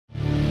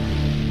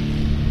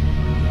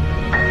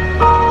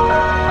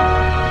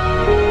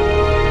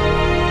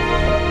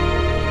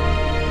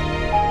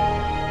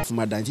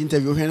madam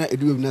interview when I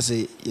do not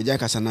say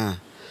Yajaka Sana.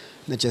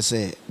 Nature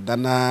say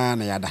Dana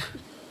Yada.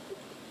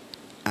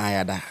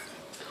 Ayada.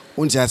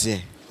 Won't you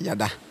say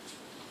Yada?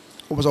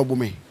 What was up with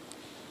me?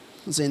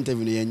 Say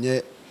interview and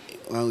yet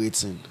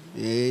waiting.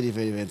 Yeah,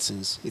 very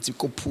since it's a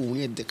couple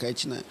near the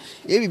kitchen.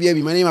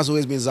 Baby, my name has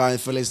always been Zion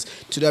Felix.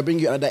 Today I bring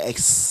you another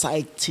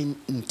exciting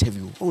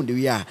interview. Oh, there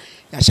we are.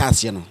 Your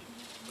chance, you know.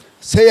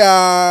 Say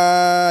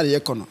ya the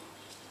econo.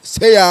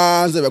 Say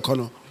ya the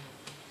econo.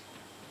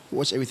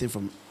 Watch everything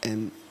from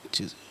end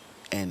to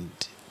end,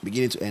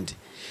 beginning to end.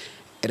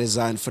 It is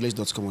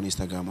ZionFelix.com on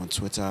Instagram, on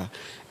Twitter.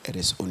 It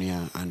is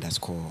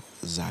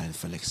Onia_Zion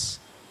Felix.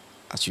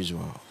 As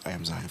usual, I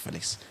am Zion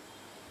Felix.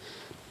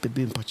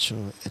 Baby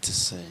Pacho, it is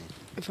saying.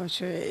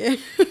 Pacho,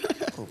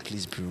 oh,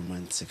 please be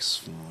romantic,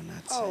 small.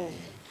 Oh.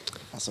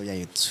 I saw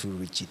you're too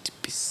rigid to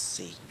be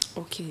safe.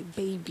 Okay,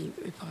 baby,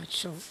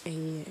 Pacho.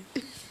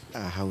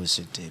 How was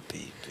your day,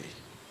 baby?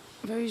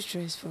 Very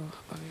stressful.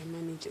 I'm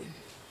managing.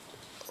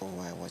 Oh,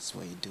 why? What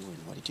you doing?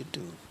 What did you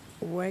do?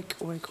 Work.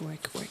 Oh,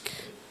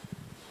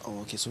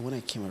 okay. So when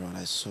I came around,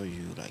 I saw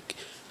you like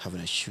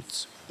having a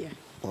shoot. Yeah.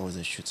 What was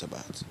the shoot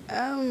about?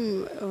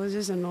 It was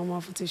just a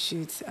normal photo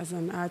shoot. As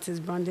an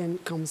artist, branding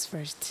comes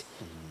first.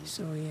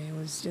 So yeah, it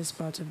was just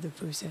part of the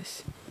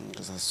process.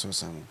 Because I saw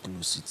some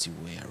Glow City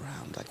way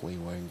around, like when you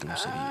were in Glow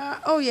City.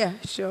 Oh yeah,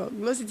 sure.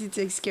 Glow City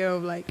takes care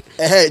of like.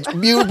 Hey,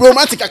 be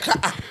romantic.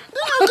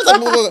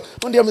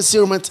 One day I'm a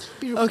romantic.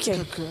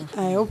 Okay.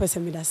 I hope I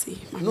send me that say.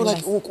 No,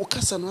 like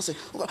say.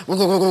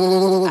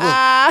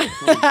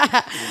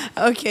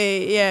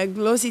 Okay, yeah.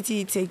 Glow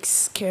City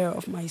takes care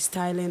of my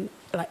styling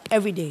like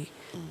every day.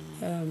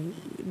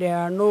 There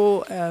are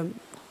no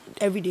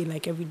every day,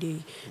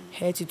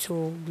 hair to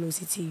toe, Glow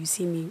City. You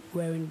see me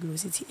wearing Glow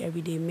City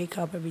every day,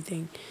 makeup,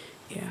 everything.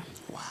 Yeah.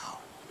 Wow.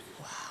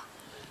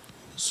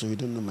 So you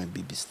don't know my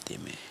baby's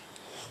name, eh?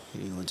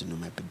 You don't want to know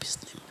my baby's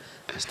name.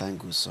 As time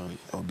goes, sorry,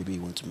 or baby,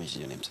 you want to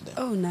mention your name to them.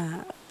 Oh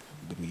nah.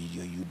 Baby,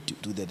 you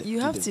do that.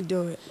 You have to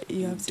do it.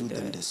 You have to do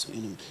them it. this,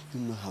 you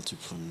know how to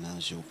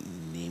pronounce your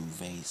name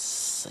very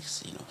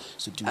sexy, you know.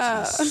 So do it in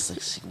a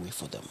sexy way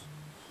for them.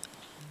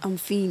 I'm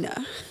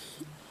Fina.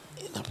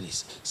 Now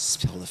please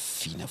spell the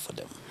Fina for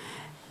them.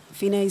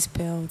 Fina is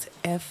spelled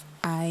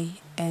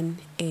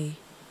F-I-N-A.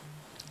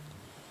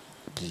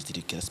 Please, did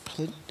you get a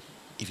spelling?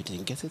 If you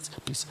didn't get it,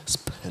 please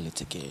spell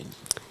it again.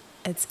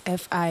 It's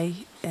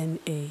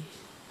F-I-N-A.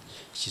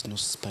 She's not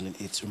spelling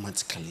it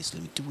romantically, so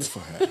let me do it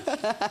for her.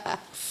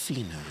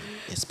 Fina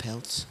is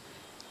spelled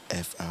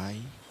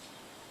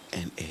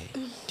F-I-N-A.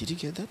 Did you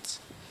get that?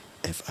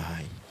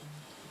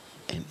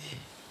 F-I-N-A.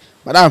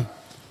 Madam,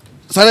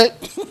 sorry.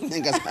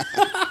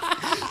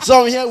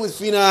 So I'm here with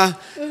Fina.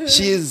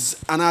 She's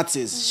an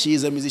artist.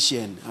 She's a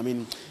musician. I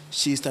mean,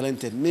 she's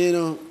talented. Me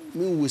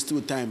we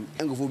still time.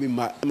 And go for me,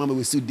 mama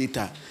we still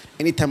data.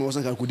 Anytime I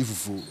wasn't going to do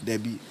fufu, there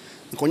be.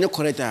 When you're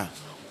correct,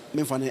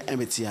 me find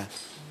emetia.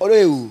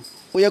 Although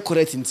we are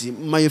correct in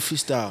my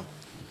freestyle.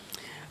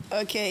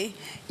 Okay,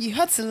 you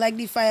had to like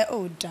the fire.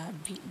 Oh,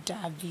 Dabby.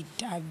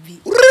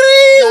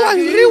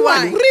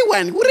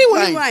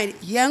 Rewind.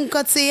 Young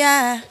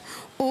Kotia.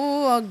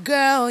 Oh, a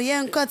girl,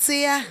 young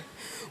Kotia.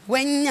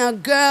 When your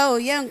girl,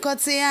 young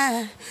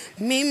Kotia.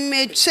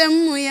 Me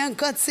chem, young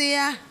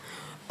Kotia.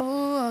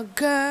 Oh, a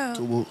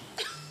girl.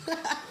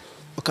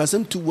 Okay,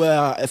 some to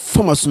wear a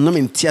former tsunami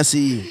in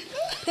Tiasi.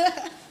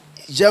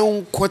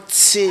 Young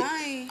Kotia.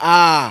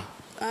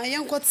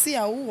 Young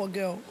Kotia, oh, a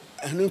girl.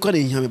 I don't call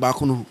him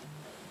back on.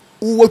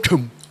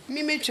 Welcome.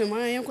 Me chem,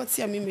 young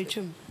Kotia, me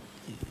chem.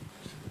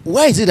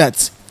 Why is it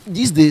that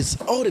these days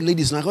all the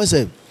ladies, like I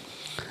said,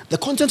 the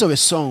content of a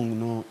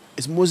song,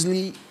 is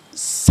mostly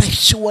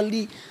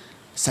sexually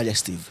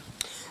suggestive?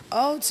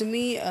 Oh, to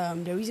me,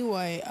 the reason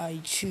why I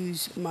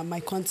choose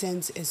my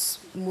content is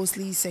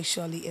mostly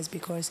sexually is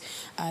because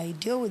I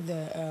deal with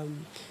the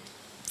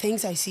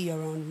things I see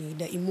around me,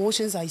 the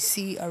emotions I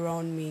see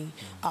around me.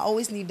 I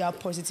always need that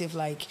positive,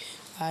 like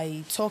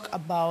I talk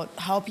about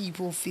how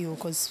people feel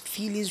because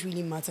feelings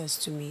really matters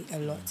to me a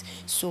lot.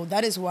 So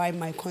that is why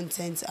my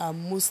contents are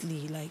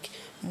mostly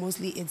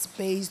it's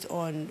based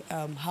on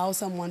how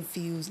someone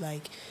feels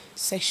like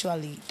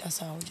sexually. That's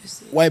how I would just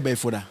say. Why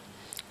before that?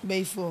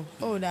 Before?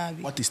 Oh, that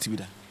be. What is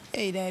Tibida?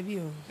 Hey, that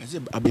be. I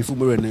said, I before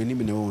more than any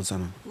minute.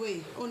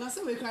 Wait, oh, now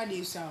say we cry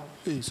this out.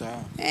 Hey,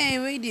 sir. Hey,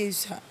 wait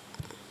this.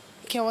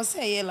 Can I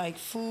say like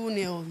full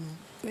nail?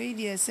 Wait,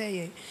 there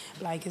say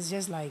like it's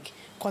just like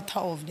quarter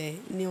of the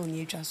nail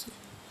nature.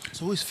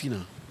 So who is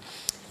Fina?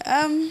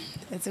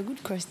 It's a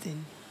good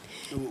question.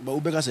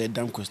 But Ubeka said a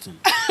damn question.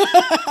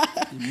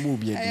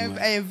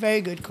 A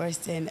very good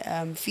question.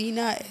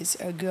 Fina is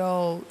a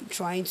girl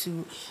trying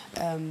to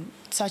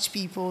touch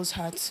people's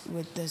hearts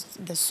with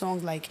the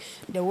song. Like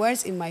the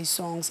words in my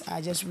songs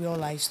are just real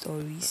life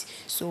stories.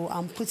 So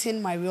I'm putting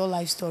my real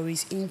life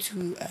stories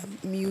into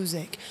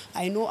music.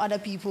 I know other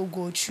people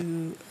go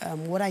through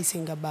what I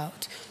sing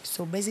about.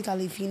 So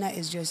basically, Fina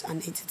is just an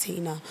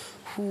entertainer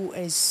who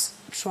is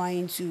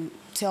trying to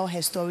tell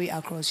her story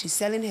across. She's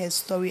selling her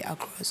story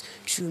across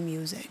through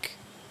music.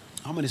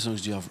 How many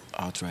songs do you have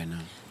out right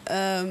now?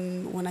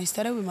 When I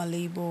started with my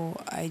label,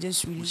 I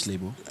just released. Which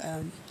label?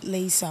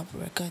 Lace Up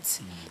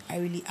Records.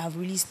 I've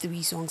released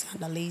 3 songs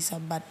under Lace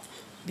Up, but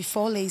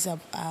before Lace Up,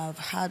 I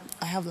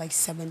have like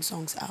 7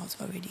 songs out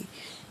already.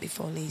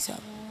 Before Lace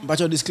Up. But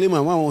your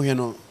disclaimer, one more here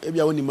no. If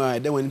you only my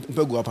then when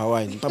people go up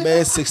Hawaii,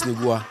 Papa 6 ni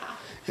go.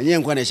 And you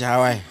ain't going to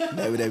Hawaii.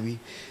 That would be.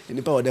 And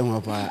the power them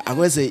up. I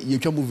will say you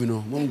can move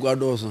no. Mom go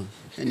outdoors. And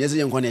yes,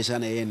 you're going to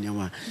shine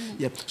again.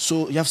 Yep.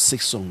 So you have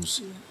 6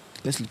 songs. Yeah.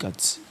 Let's look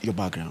at your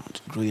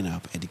background, growing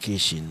up,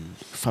 education,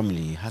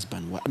 family,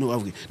 husband. What? No,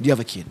 do you have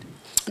a kid?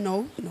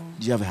 No. Do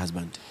you have a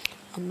husband?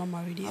 I'm not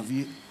married yet. Have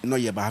you? Not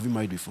yet, but have you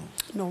married before?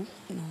 No.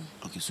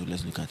 Okay, so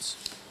let's look at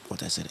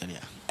what I said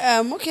earlier.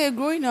 Okay,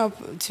 growing up,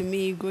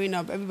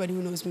 everybody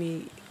who knows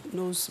me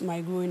knows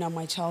my growing up,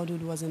 my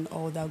childhood wasn't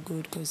all that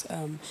good because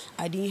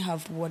I didn't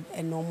have what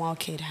a normal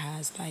kid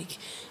has. Like,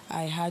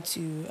 I had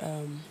to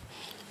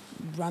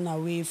run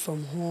away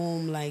from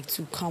home, like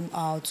to come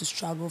out to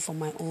struggle for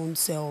my own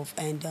self,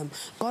 and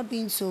God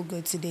being so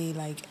good today,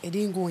 like it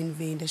didn't go in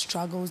vain. The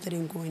struggles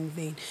didn't go in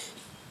vain.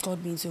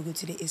 God being so good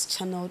today is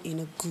channeled in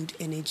a good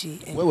energy.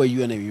 Where were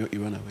you and you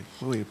ran away?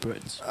 Where were your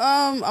parents?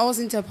 I was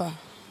in Tepa.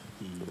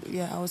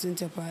 Yeah, I was in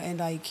Tepa,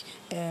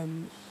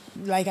 and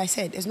like I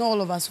said, it's not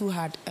all of us who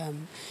had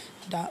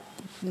that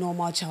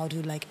normal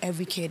childhood like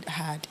every kid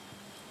had.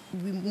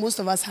 Most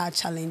of us had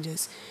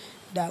challenges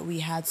that we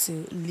had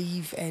to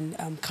leave and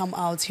come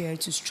out here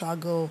to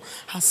struggle,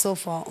 hustle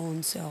for our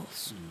own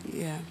selves.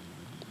 Yeah.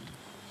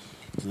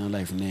 It's not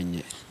life,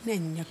 nenye.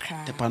 Nenye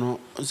cry. The panel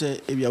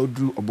say if you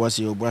do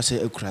oboase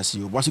a crasi,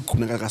 oboase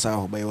kumna kasa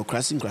ho, but you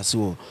crasi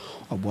crasi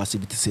oboase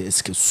bit say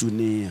eske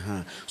sune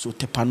ha. So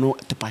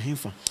tepa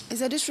himfa.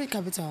 It's a district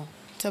capital.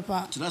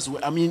 Tepa. So that's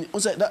what I mean.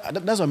 That's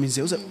what I mean.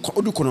 Say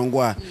odu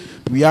konongwa.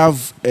 We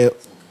have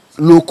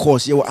low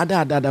cost. You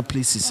other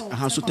places. So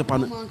Tepa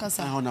now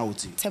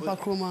Tepa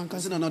Kroma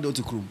Ankasa. Not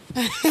the Krum.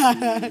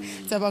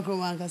 Tepa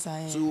Kroma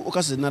Ankasa. So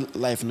Okasa not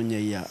life no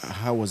year.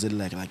 How was it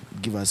like? Like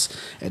give us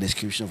a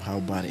description of how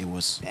bad it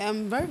was.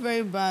 Very,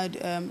 very bad.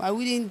 I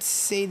wouldn't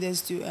say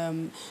this to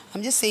I'm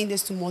just saying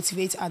this to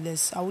motivate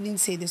others. I wouldn't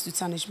say this to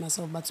tarnish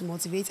myself, but to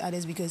motivate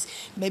others because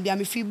maybe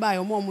I'm a free buy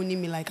or more money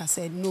me like I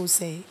said, no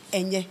say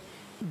enye.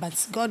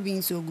 But God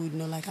being so good,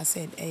 no, like I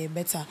said,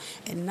 better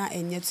and not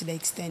yet to the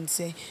extent,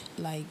 say,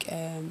 like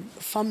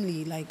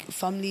family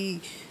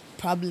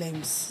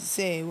problems.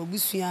 Say,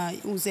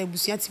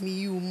 to me,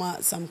 you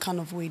some kind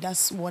of way.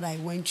 That's what I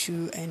went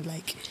through, and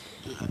like.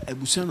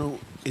 Is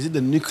it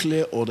the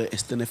nuclear or the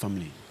extended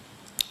family?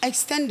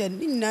 Extended,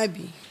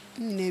 maybe.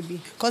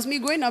 Because me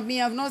growing up,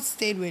 I've not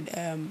stayed with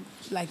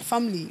like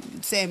family.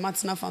 Say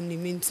Matina family,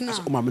 Mintina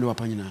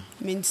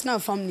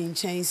family in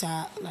chains.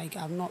 Like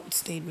I've not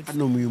stayed with. I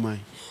know you mind.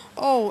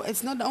 Oh,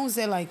 it's not. I don't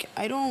say like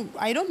I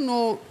don't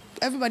know.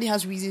 Everybody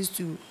has reasons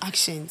to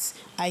actions.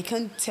 I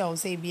can't tell.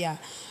 Say yeah,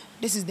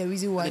 this is the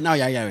reason why. Now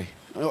yeah.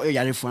 That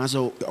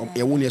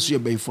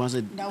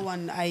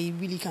one I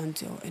really can't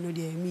tell. I know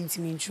they mean to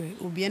me true.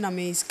 Obiana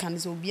makes can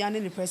so beyond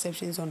any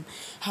perceptions on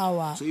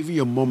how. So even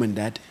your mom and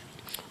dad.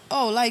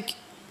 Oh, like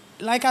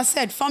I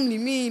said, family.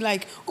 Me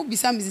like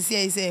Obisa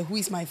say who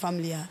is my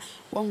family?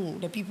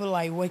 The people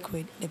I work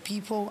with, the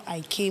people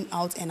I came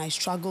out and I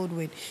struggled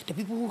with, the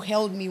people who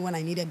held me when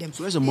I needed them.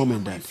 So where's your mom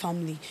and dad?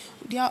 Family.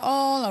 They are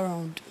all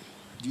around.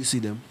 Do you see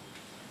them?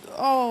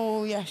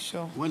 Oh yeah,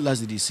 sure. When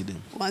last did you see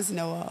them? Once in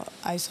a while.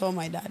 I saw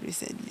my dad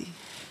recently.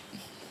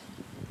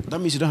 That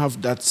means you don't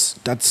have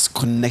that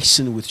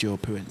connection with your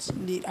parents.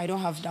 I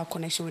don't have that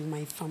connection with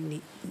my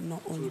family.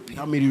 Not only parents.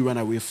 How made you run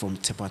away from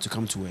Tepa to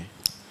come to where?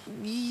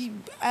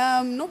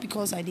 Not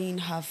because I didn't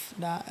have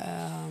that,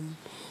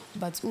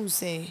 but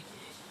say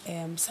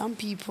some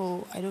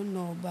people, I don't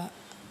know, but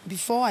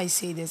before I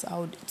say this, I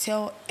would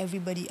tell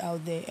everybody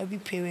out there, every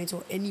parent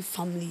or any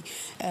family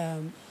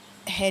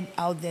head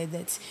out there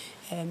that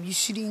you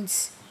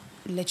shouldn't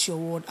let your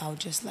word out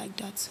just like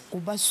that.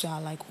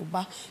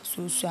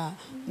 So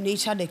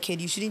nature the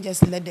kid, you shouldn't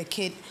just let the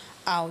kid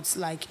out.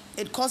 Like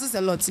it causes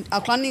a lot.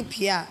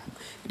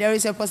 There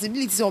is a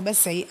possibility to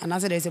say, and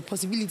as there is a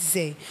possibility to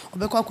say,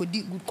 could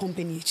do good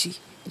company.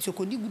 So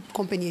could do good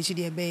company.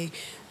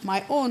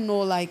 My own no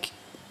like.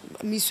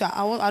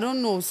 I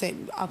don't know. Say,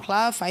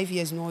 I 5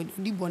 years no.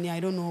 I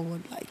don't know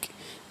what like.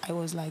 I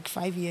was like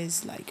 5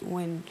 years like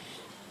when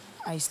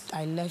I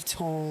left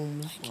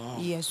home like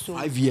yes so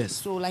 5 years.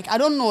 So like I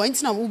don't know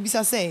anything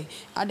Ubisa say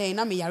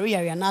na me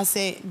yari and I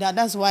say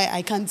that's why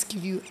I can't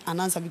give you an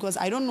answer because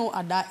I don't know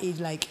at that age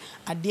like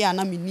at there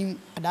na me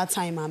at that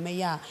time I may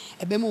ya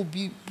ebemo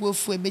bi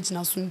bofu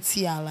ebejina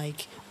suntia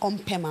like on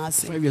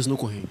pemas 5 years no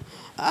kohen.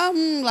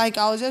 Like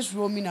I was just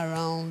roaming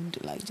around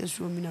just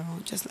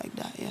like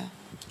that, yeah.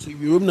 So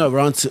you roaming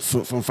around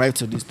from 5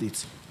 to this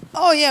date.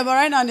 Oh yeah, but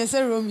right now they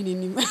say roaming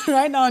in him.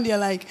 Right now they're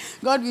like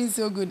God being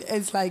so good.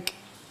 It's like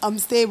I'm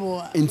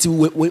stable. Until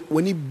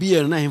when you be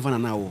a nine for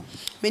an hour.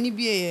 Many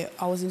be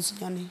I was in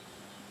Sunyani.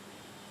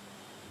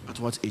 At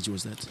what age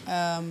was that?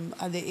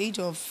 At the age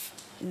of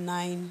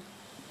 9,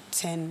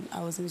 10,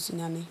 I was in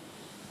Sunyani.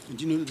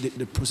 Do you know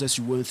the process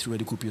you went through at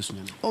the Kupios?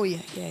 Oh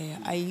yeah.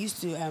 I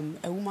used to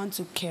a woman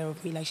took care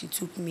of me, like she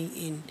took me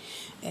in,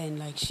 and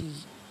like she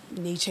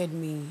nurtured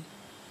me.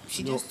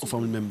 She No, just a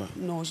family member.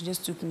 No, she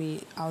just took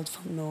me out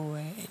from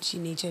nowhere and she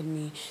nurtured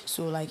me.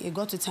 So like it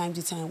got to time,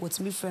 what's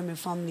me friend and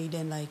family,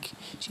 then like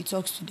she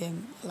talks to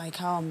them like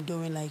how I'm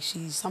doing, like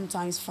she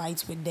sometimes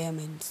fights with them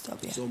and stuff.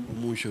 Yeah. So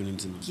emotion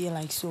Yeah,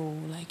 like so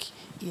like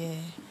yeah.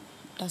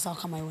 That's how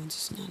come I went to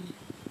Sunyani.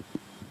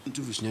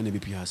 Into Sunyani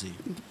BP has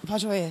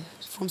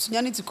From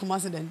Sunyani to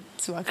Kumasi then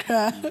to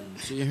Accra.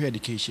 So you hear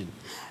education?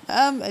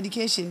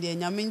 Education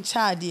there, I mean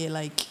child there,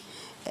 like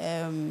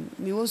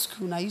me was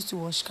school and I used to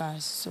wash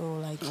cars. So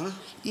like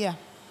yeah.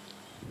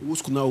 What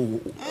school now?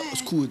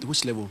 School at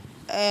which level?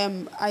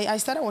 I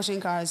started washing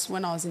cars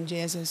when I was in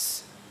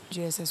JSS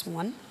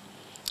 1.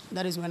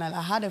 That is when I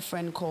had a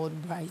friend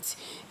called Bright.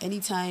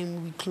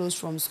 Anytime we close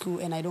from school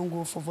and I don't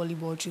go for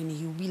volleyball training,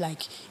 he'll be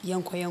like,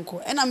 Yanko.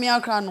 And I'm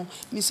no.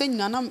 Me say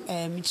nana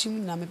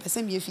michim na me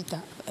person be fita.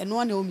 And no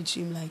one know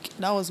michim, like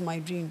that was my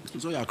dream.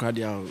 So you cried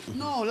out.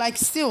 No, like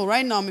still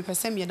right now me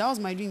person that was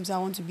my dream. So I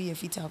want to be a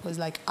fitter because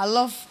like I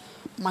love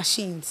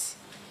machines.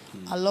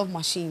 I love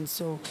machines.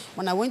 So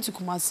when I went to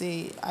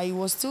Kumasi, I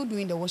was still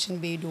doing the washing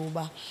bay though,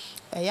 but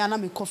yeah,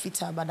 I'm a coffee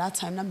tab. But that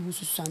time, I'm used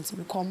to something.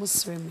 We almost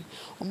swim,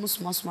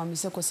 almost must me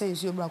say, "Cause saying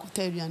you black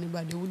tell you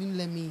anybody, they wouldn't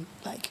let me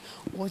like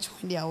watch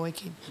when they are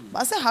working."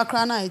 But I said,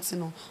 "Hakrana it, you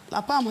know,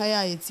 La Palm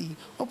higher it,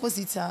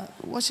 opposite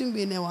washing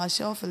bay near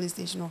Shell Felix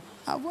Station.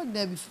 I've worked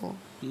there before.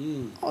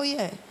 Oh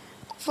yeah,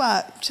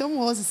 for some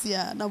was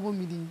here, na bo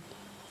meeting.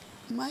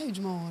 My age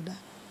more order.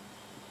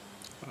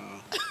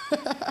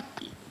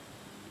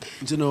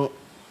 You know,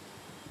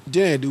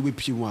 there do we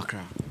people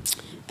Accra.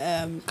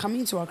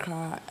 Coming to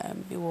Accra,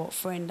 we were a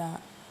friend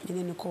that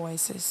in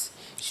SS.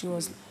 She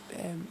was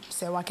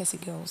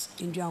Sewakesi girls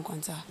in Juan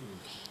Kwanta.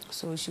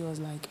 So she was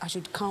like, I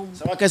should come.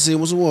 Sewakesi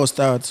was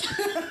start.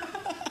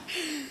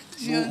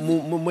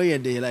 More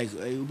day like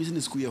you be in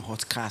the school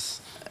hot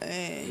cast.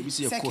 You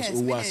see a course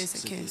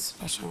seconds.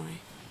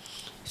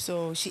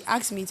 So she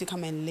asked me to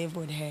come and live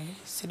with her.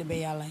 So the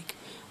bear like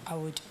I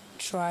would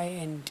try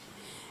and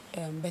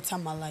better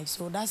my life.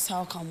 So that's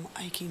how come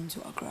I came to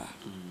Accra.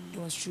 It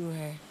was through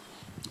her.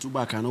 To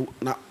back na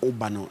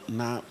obano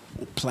na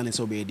planet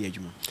obey the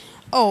adjuma.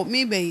 Oh,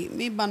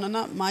 maybe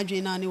banana my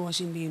drain and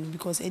washing being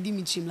because Eddie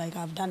Mitchim like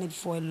I've done it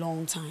for a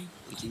long time.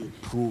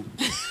 Pro.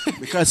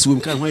 Because we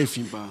can't wait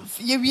for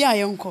you be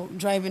a uncle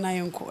driving a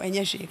uncle and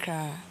yes she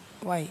cry.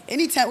 Why?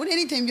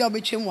 Anytime you're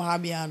between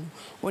Wahabian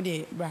or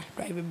the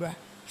drive bra.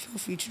 Feel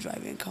free to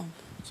drive and come.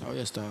 So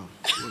your style.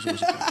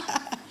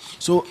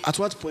 So at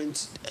what point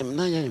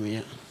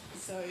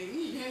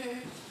sorry.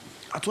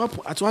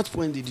 At what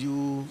point did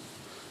you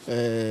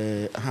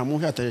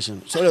have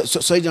attention? Sorry,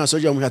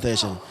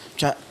 attention.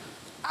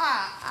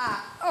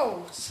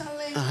 Oh,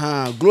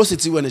 Celeb. Glow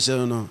City when it's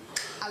no.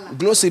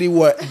 Glow City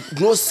were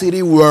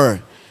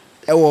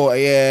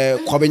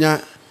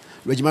Kwabenya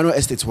Regimano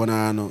Estate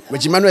one no.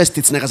 Regimano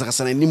Estate na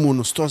kasakasa ni mu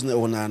no stores na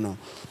one no.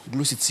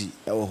 Glow City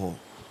ho.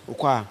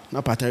 Okwa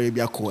na patare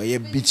bia ko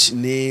beach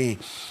ne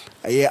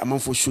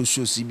amanfo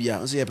shows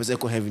bia. So person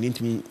ko heaven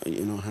intimi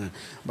you know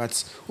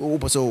but o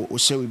person o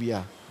share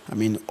bia. I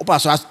mean, opa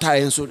so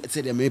attire so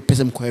say dem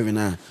person ko heaven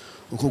na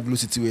o Glow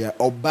City we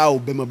oba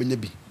obema benya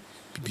bi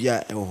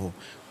bia ho.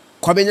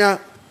 Kwabenya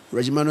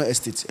Regimano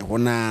Estate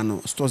na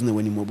no stores na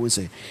wani mo bo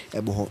say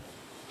ho.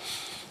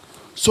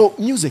 So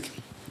music.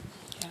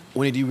 Yeah.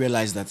 When did you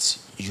realize that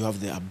you have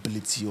the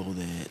ability or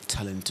the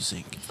talent to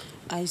sing?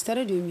 I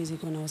started doing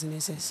music when I was in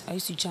SS. I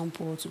used to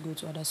jump all to go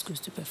to other schools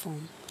to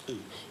perform.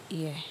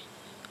 Yeah.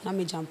 Not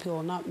me jump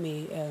all, not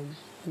me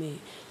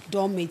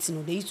dorm mates, you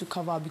know, they used to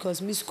cover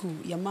because me school,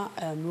 yama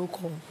roll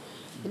call.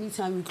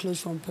 Anytime we close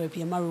from prep,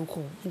 yama roll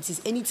call. It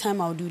is anytime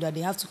I'll do that,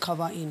 they have to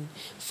cover in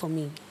for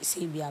me.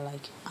 Say be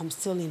like I'm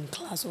still in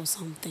class or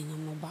something,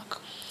 I'm not back.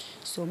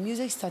 So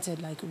music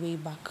started like way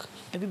back.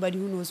 Everybody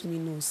who knows me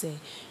knows say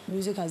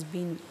music has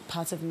been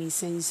part of me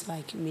since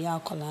like Mia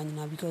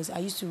Kolanya because I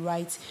used to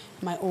write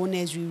my own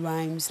nursery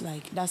rhymes.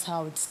 Like that's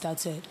how it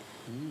started.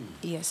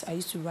 Yes, I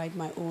used to write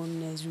my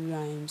own nursery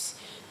rhymes.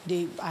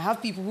 I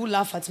have people who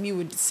laugh at me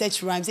with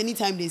such rhymes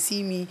anytime they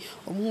see me.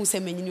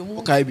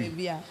 Okay.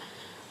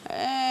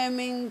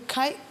 Min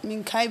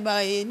kai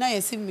ba na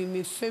yesi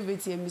me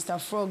favorite Mr.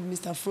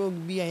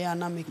 Frog be a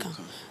anamika.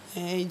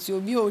 And so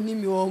be only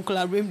me on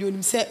collaborate with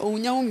him say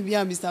onya me be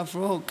a Mr.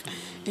 Frog.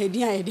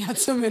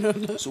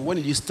 So when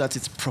did you start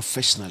it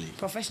professionally?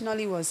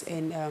 Professionally was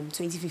in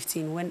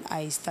 2015 when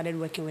I started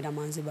working with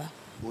Amanziba.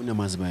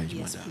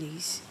 Yes,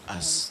 please.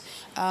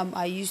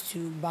 I used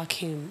to back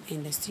him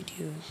in the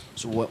studio.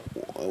 So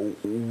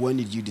when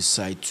did you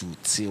decide to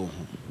tell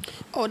him?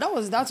 Oh,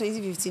 that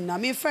 2015. Now,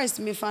 me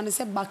found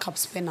a backup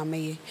spinner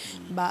me,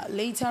 but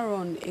later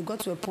on it got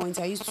to a point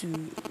I used to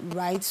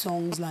write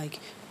songs like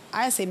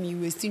I say me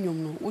wasting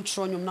no, which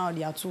run now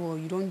they are too,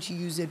 you don't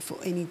use it for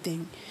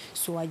anything.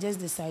 So I just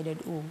decided,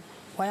 oh,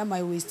 why am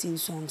I wasting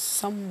songs?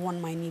 Someone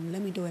might need.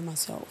 Let me do it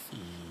myself.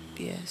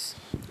 Yes.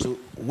 So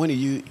when did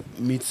you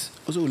meet?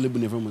 Also,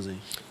 Lebanon from Mosaic.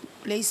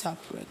 Lace Up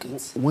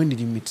Records. When did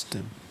you meet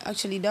them?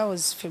 Actually, that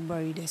was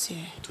February this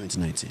year.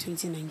 2019.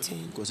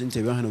 2019. Because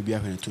interview will be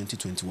in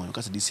 2021.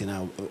 Because this year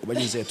now, what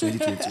did you say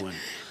 2021?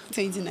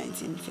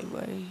 2019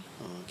 February.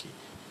 Oh, okay.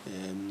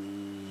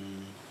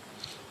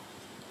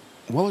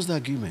 What was the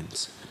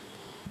agreement?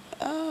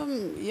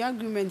 The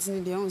agreement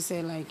in the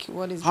say like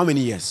what is? How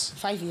many years?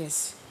 5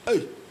 years.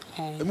 Hey,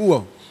 move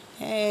on.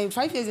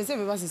 5 years. They say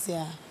we was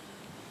here.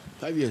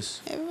 5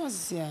 years. We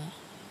was here.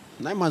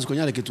 9 months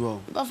konya like it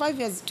well. But 5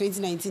 years,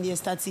 2019 years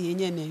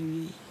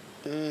starting.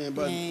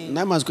 But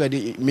 9 months go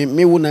me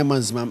 9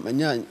 months ma'am.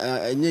 Anya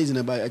is in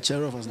about a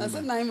chair of us. I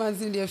said 9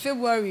 months in there.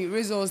 February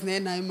results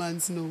 9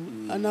 months no.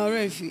 And now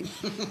refi.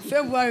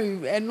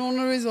 February and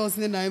no results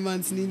 9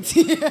 months.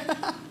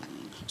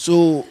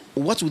 So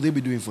what would they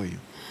be doing for you?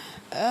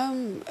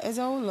 It's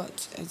a whole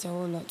lot. It's a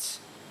whole lot.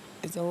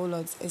 It's a whole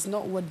lot. It's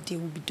not what they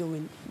will be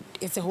doing.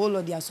 It's a whole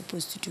lot they are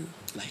supposed to do.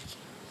 Like?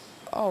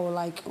 Oh,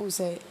 like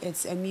say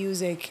it's a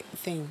music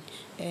thing,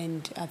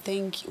 and I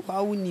think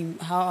how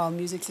our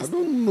music system. I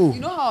don't know. You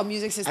know how our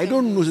music system. I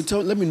don't know.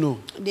 So let me know.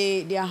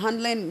 They are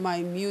handling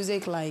my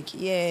music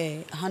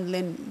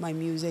handling my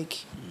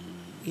music.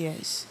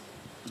 Yes.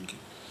 Okay.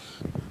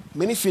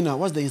 Many Fina,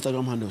 what's the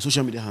Instagram handle?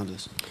 Social media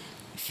handles.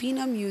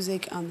 Fina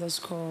Music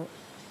 _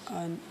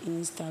 on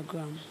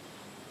Instagram.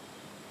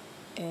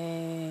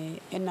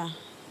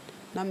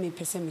 Na me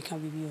pese me ka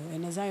bibi o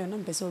enezayo na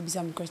pese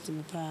obisa me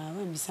question pa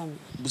wa bisa me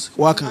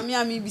waka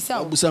ami bisa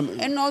o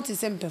and not to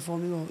same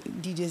performing or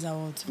DJs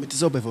award me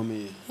to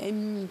perform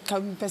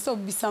ka pese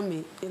obisa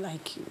me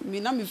like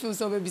me na me feel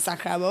so be bisa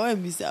kra ba wa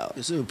bisa o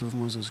you say your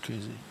performance was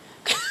crazy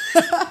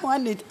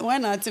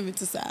when I tell me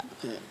to say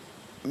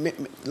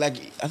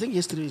like I think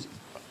yesterday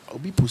I'll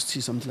be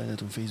posting something like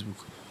that on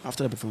Facebook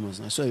after the performance.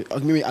 I saw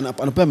maybe an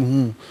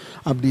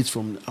updates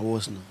from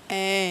awards now.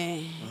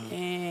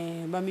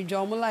 But me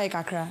draw more like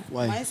Accra.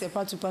 Why? I say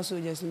part to pass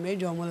soldiers. Me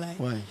draw more like.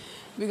 Why?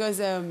 Because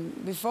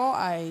before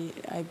I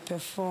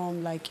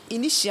performed, like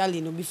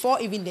initially, before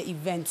even the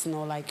event,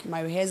 like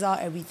my rehearsal,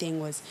 everything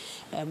was,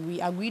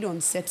 we agreed on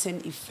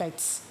certain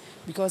effects.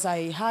 Because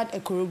I had a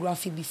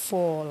choreography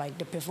before, like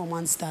the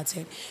performance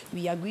started,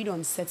 we agreed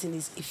on certain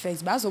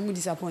effects. But that's what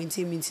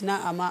disappointing me.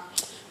 Now I'm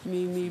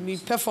me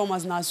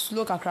performance now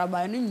slow kakra, but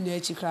I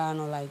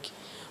know like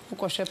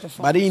performance.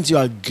 But didn't you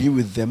agree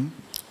with them?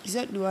 Is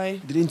that do I?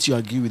 Didn't you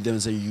agree with them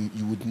and say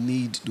you would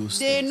need those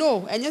they things?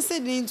 know, and you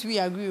said didn't we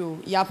agree?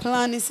 Your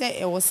plan is say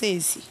it was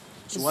easy.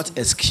 So what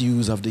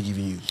excuse have they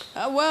given you?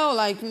 Well,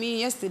 like me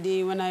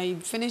yesterday when I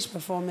finished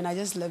performing, I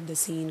just left the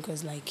scene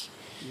because like.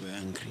 You were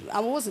angry. I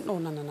wasn't. No.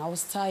 I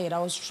was tired. I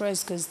was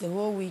stressed because the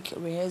whole week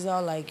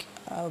rehearsal, like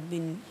I've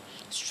been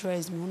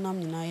stressed.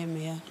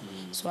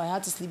 So I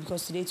had to sleep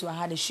because today too I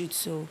had a shoot.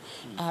 So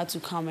I had to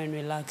come and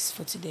relax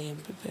for today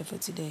and prepare for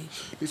today.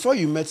 Before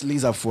you met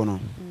Lisa Fono,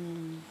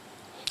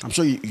 I'm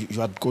sure you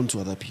had gone to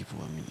other people.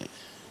 I mean, like,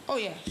 oh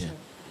yeah. Sure.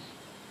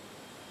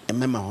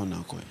 Remember how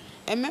now, koi.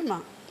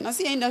 Remember. Now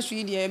see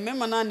industry there.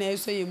 Remember now na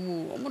so you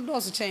move. I'm do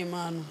also change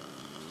man.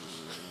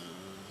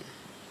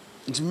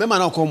 Remember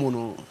now come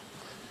on.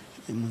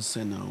 You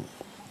say now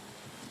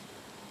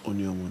on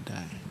your own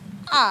die.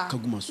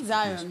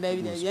 Zion,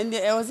 baby. And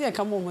I was here.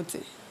 Come on, mote.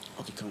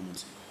 Okay, come on.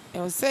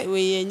 I was say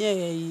we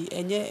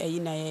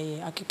enye na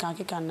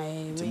akeka na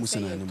we say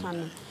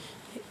can.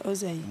 O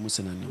say.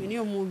 We need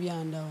move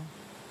beyond now.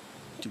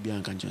 To be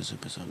unconscious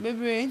person.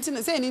 Baby,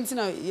 say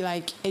anything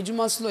like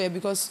ejuma slow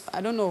because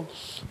I don't know.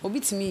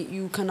 Obi to me,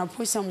 you can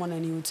approach someone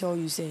and he will tell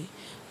you say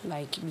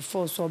like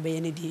before so be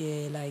any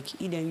day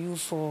like either you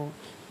for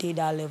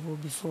data level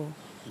before.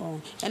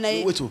 Oh, and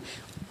wait.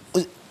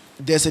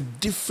 There's a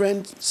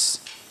difference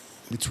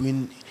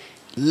between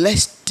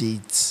less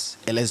dates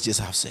and let's just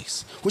have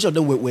sex. Which of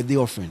them were they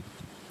offering?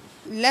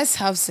 Let's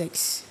have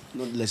sex.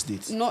 Not less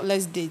dates. Not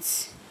less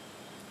dates.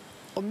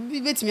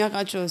 Bet me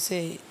I can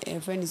say a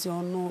friend is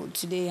no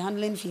today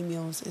handling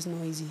females is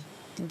not easy.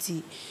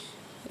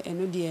 And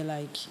no dear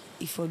like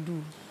if I do.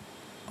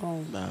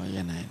 Oh.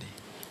 Yeah,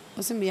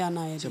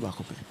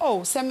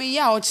 oh, send me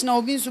ya or china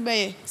obi so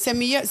be send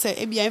me ya say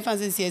ebia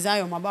influence say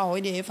Zion ma ba ho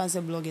dey influence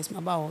bloggers ma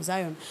ba ho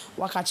Zion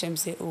waka chem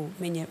say oh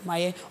menye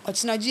maye or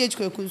china GH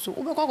kwaku so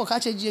wo be kwa ka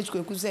che GH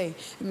kwaku say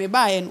me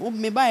ba ye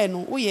no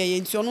wo ye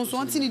nti ono so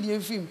ntini die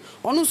film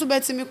ono so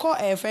beti me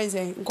call friends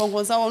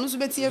nkonkon sa ono so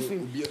beti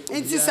film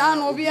nti sa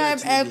no obi a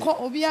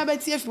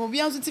beti film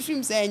obi an so ti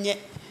film say enye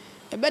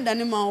e be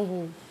dane ma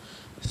ho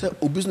say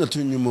obi so na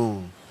tunu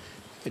mo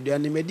the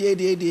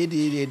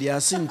animedi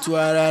asintu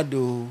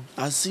arado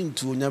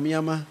asintu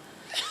nyamyama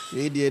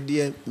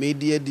de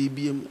media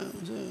dbm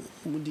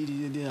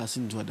mudi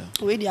asintu ada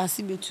we dey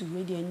asibetu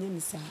we dey enye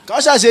misa ka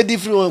sha say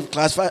different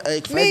class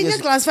 5 me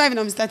class 5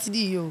 na me started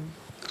yo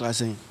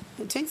class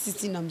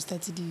 2016 na me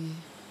started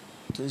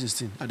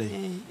 2016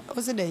 adai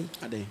what's the day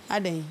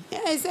adai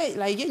yeah I say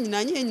like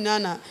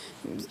nyina na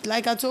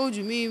like I told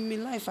you me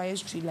life I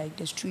history like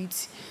the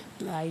street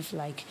life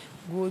like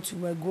go to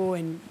work, go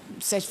and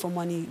search for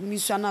money.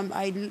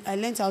 I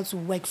learned how to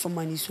work for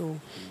money, so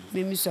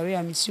sorry,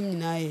 I'm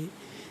assuming I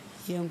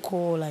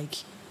call like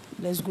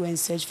let's go and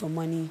search for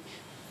money.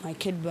 my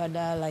kid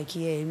brother, like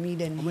me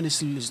then. How many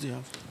siblings do you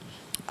have?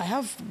 I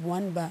have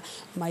one, but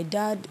my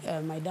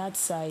dad's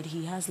side,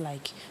 he has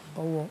like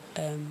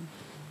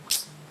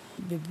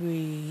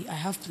baby. I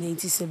have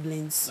plenty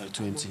siblings. Like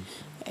 20.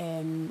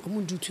 I'm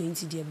gonna do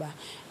 20 there, but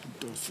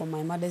for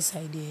my mother's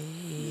side,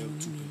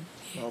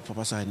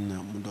 Papa side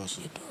now, Mundos.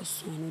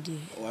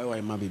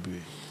 Why my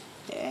baby?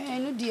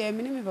 No dear,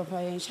 me name Papa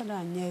and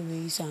Shada and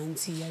never is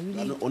auntie. I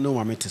really no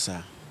one met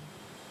sir.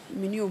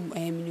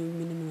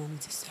 minimum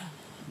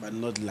But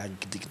not like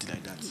giddy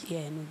like that.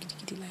 Yeah, no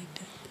giddy like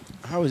that.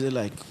 How is it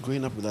like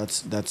growing up with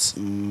that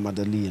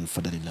motherly and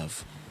fatherly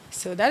love?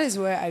 So that is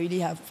where I really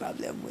have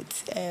problem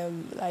with.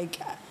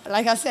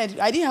 Like I said,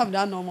 I didn't have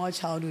that normal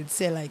childhood.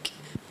 Say like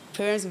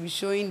parents will be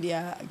showing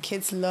their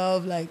kids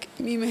love, like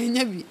me, man,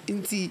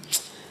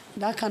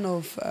 that kind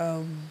of.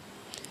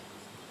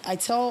 I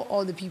tell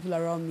all the people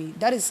around me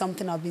that is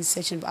something I've been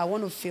searching. I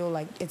want to feel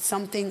like it's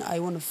something I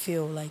want to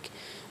feel like.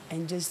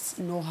 And just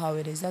know how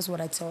it is. That's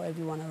what I tell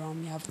everyone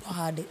around me. I've not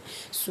had it.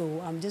 So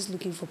I'm just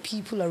looking for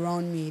people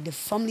around me, the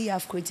family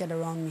I've created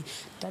around me.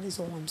 That is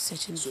all I'm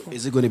searching for.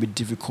 Is it going to be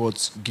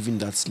difficult giving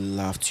that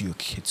love to your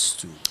kids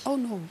too? Oh,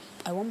 no.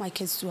 I want my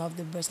kids to have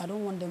the best. I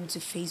don't want them to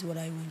face what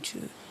I went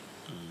through.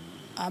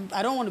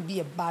 I don't want to be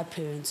a bad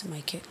parent to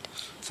my kid.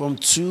 From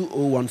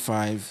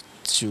 2015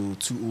 to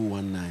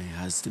 2019,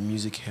 has the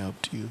music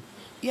helped you?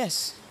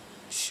 Yes,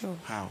 sure.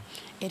 How?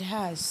 It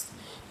has.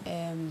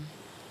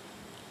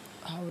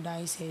 How would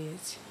I say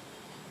it?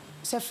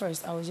 So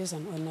first, I was just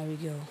an ordinary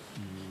girl.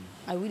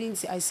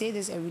 I say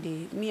this every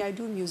day. Me, I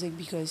do music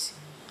because,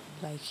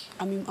 like,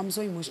 I'm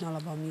so emotional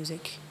about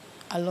music.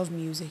 I love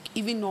music.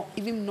 Even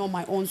not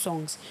my own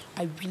songs,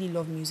 I really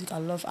love music. I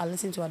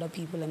listen to other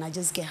people and I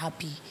just get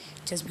happy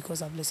just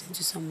because I've listened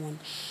to someone.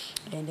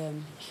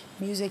 And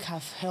music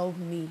have helped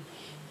me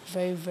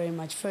very, very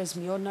much. First,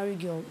 me ordinary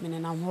girl,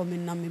 and I'm home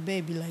and I'm a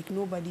baby. Like,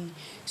 nobody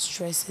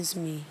stresses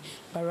me.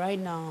 But right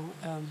now,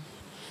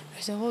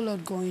 there's a whole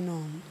lot going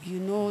on. You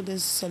know,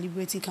 this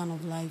celebrity kind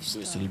of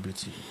lifestyle. You're a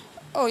celebrity.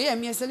 Oh, yeah,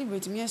 me a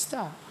celebrity, me a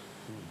star.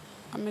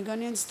 I'm a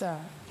Ghanaian star.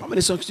 How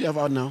many songs do you have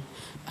out now?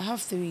 I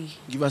have 3.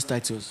 Give us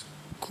titles.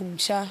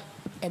 Kumcha,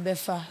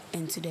 Ebefa,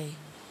 and Today.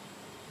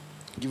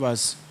 Give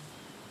us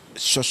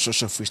short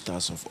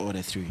freestyles of all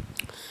the 3.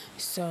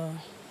 So,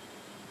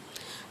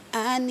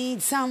 I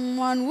need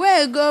someone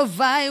who go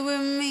vibe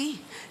with me.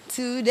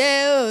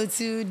 Today, oh,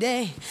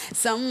 today.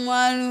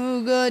 Someone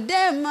who go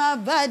there my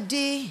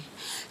body.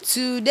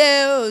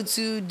 Today, oh,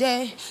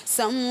 today.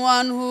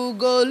 Someone who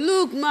go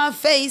look my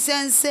face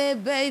and say,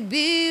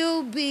 baby,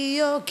 you'll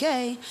be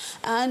okay.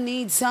 I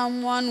need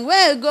someone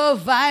who go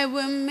vibe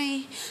with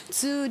me.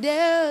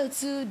 Today, oh,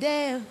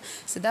 today.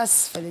 So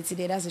that's for the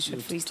today. That's a short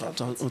freestyle.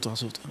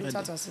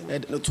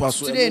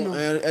 Today, no.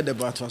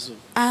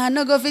 I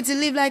no go fit to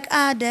live like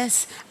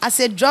others. I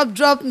said,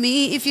 drop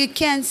me if you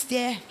can't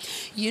stare.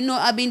 You know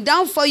I've been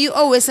down for you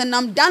always, and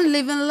I'm done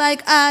living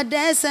like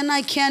others, and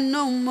I can't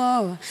no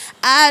more.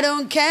 I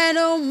don't care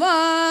no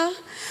more.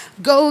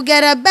 Go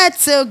get a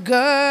better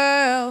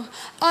girl.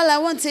 All I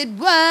wanted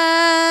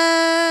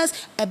was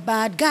a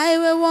bad guy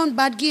with one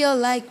bad girl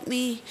like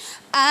me.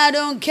 I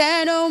don't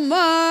care no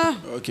more.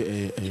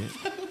 Okay.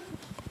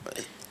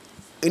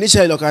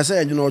 Initially, like I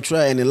said,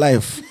 try any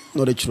life.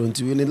 Not the truth.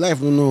 In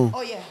life, no.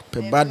 Oh, yeah.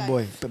 Pe bad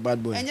boy.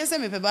 And just say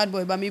me pe bad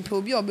boy, but me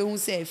probably obe who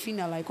say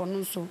Fina like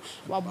on so.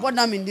 What bought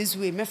them in this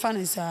way? Me fan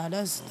is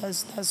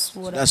that's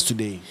what. That's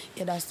today.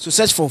 Yeah, that's. So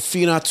search for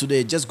Fina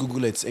today. Just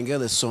Google it and get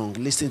the song.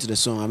 Listen to the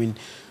song. I mean,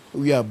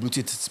 we are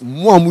Bluetooth.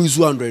 More is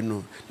 100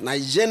 no. Na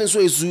Jen so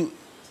is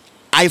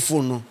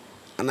iPhone no,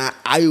 and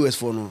iOS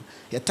phone no.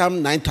 Your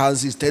time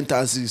 9,000,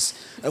 10,000.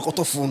 A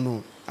cut phone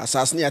no.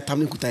 Assassin your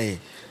time kutaye.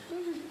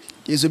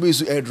 Yes, we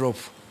use airdrop.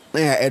 Na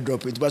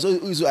airdrop it. But so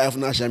we use iPhone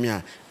na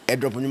shamia.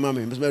 Airdrop on your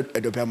mommy. Must be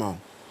airdrop your mom.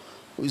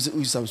 We use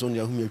Samsung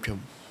ya who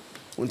come.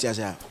 Won't you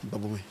say,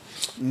 babu?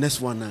 Next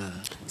one.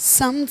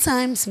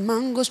 Sometimes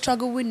man go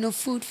struggle with no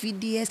food for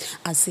days.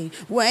 I say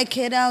work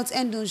it out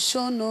and don't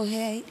show no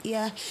hate.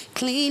 Yeah,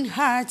 clean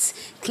heart,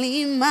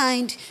 clean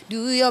mind.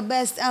 Do your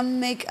best and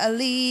make a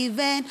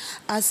living.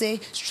 I say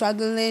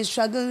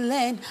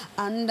struggling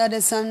under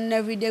the sun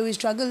every day we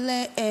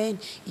struggling.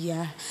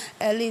 Yeah,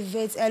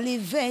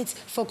 elevate.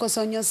 Focus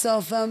on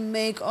yourself and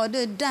make all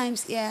the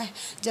dimes. Yeah,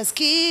 just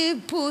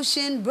keep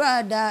pushing,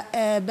 brother.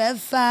 Be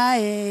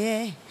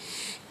fire.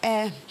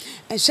 And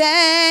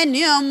shine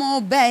your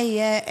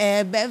mobile,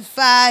 be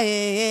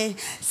fire.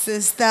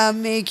 Sister,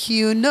 make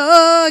you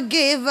no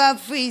give up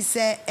free,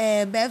 say,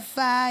 be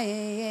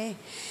fire.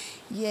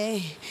 Yeah,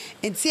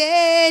 and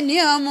shine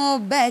your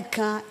mobile,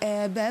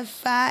 be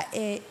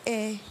fire.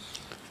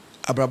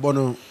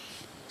 Abrabono,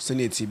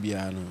 Senate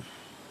Biano,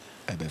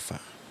 Ebefa.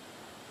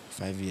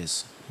 5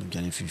 years, no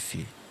Johnny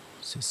Fifi.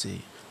 So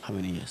say, how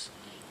many years?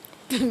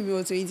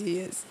 About 20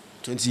 years.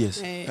 20 years.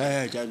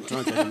 Hey, I'm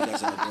trying to tell you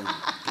guys.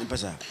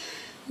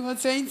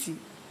 About 20.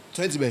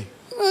 20, babe.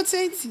 About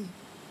 20.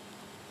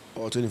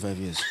 Or 25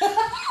 years.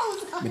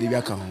 Maybe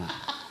I come home.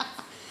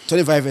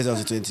 25 years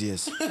after 20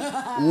 years.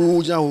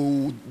 Who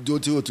do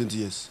 20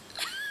 years?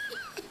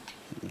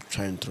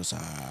 trying to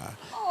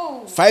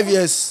throw 5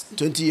 years,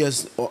 20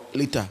 years or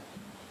later,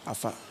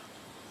 after,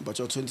 but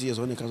your 20 years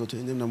when it comes to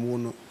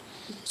them,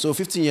 so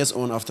 15 years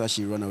on after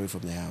she ran away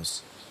from the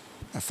house,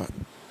 after,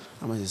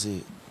 I must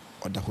say,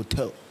 or the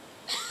hotel,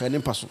 her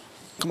name person,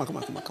 come on.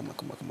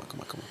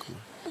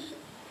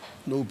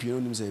 No, you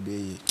don't say,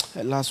 be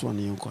last one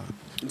you call.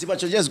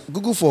 But you just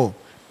Google for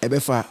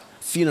Ebefa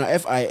Fina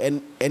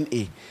Fina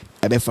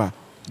Ebefa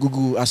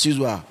Google as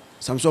usual.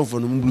 Samsung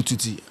phone,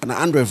 Bluetooth, and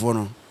Android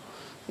phone.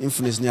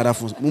 Infinite near that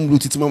phone,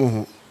 Bluetooth,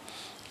 mama.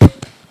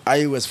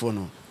 iOS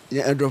phone.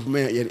 Yeah, Android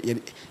me.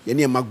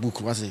 Yeah,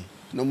 MacBook. What's it?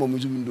 No more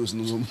Windows.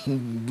 No more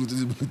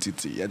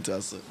Bluetooth.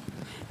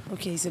 Yeah,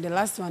 okay, so the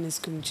last one is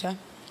Kumcha,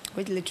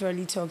 which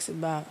literally talks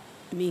about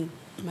me,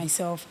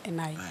 myself, and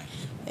I.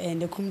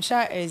 And the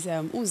Kumcha is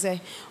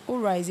who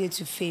rise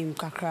to fame,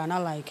 kakra. And I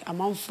like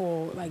I'm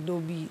for like they'll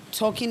be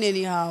talking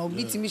anyhow.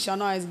 Be to me, shall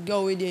not as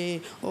go with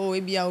the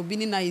maybe I'll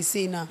be in I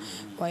say now.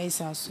 Why is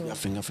that so?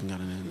 Finger.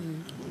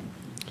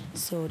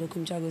 So the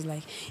Kumcha goes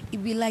like,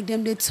 it be like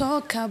them they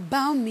talk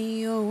about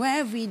me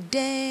every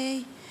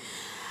day.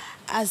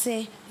 I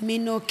say, me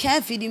no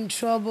care for them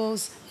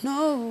troubles,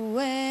 no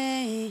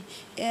way,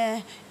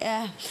 yeah.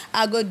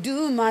 I go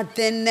do my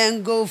thing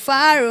and go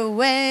far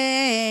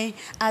away.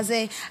 I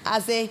say,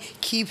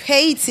 keep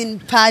hating,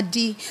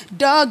 paddy,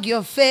 dog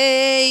your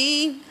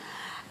fame.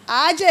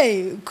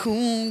 Aje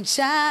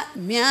kumcha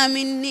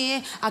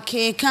miamini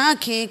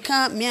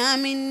akeka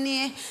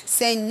miamini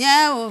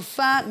senya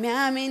ofa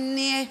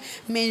miamini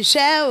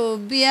menshe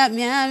obia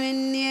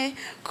miamini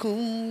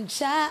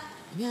kumcha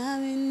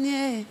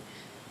miamini.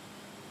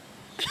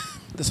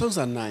 The songs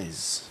are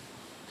nice.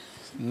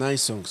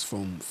 Nice songs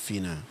from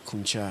Fina,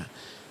 Kumcha,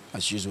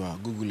 as usual.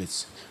 Google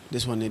it.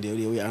 This one,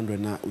 the Android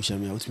now, we shall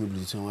be out to me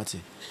Bluetooth. What's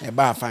it? A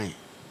bar fine.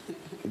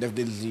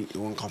 Definitely it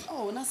won't come.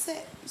 Oh, that's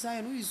it. So I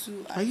use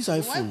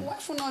iPhone. Why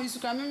phone now? You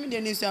can remember the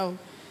name so.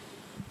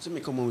 So me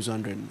come on with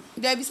 100.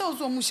 There be so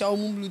much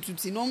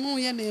Bluetooth. No more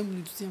yeah name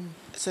Bluetooth.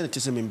 Send it to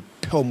say me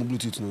pay me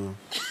Bluetooth no.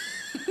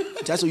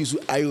 Just use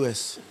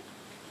iOS.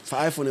 For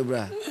iPhone,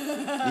 bra.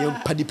 You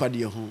paddy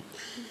your home.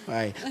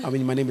 Right. I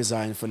mean, my name is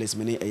Felix.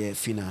 My name is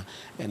Fina,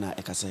 and I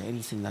can say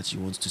anything that you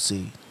want to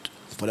say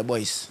for the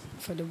boys.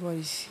 For the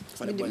boys.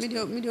 For the boys.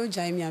 Me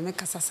join me. I make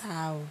kasasa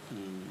how.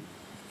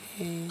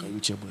 Can you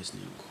check boys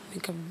name?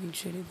 Make up be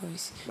the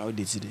boys. How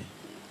did today?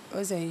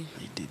 What's that? I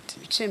did.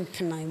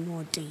 Champion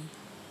more day.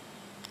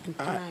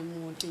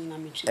 And more day na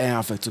me. I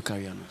have to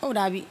carry on. Oh,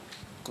 that be.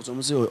 Because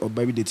I'm saying, oh,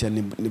 baby, they tell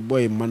the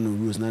boy man no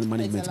rules, not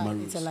management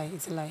rules.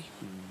 It's a lie.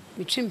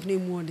 Me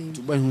champion more day.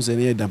 To boy who say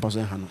yeah, damn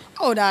person hano.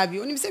 Oh, that be.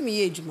 Only say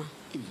me ejuma.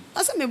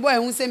 I say me boy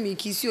who say me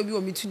kiss you obi o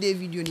me today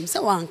video nim say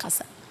wan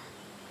kasa.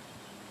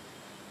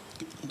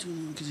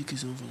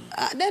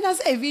 Then I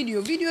say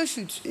video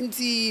shoot.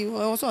 Inti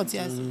what's what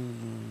yes.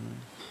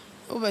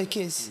 Over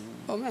case.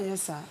 Oh man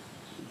yes sir.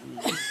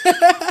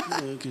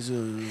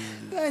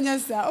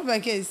 Yes sir. Over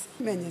case.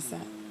 Man yes sir.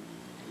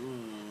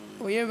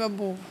 Oh you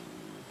ever.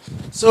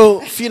 So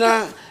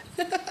Fina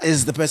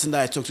is the person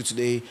that I talked to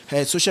today.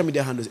 Her social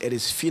media handles it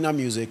is Fina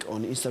Music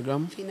on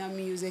Instagram. Fina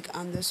Music _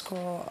 on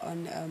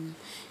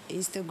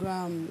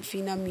Instagram.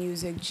 Fina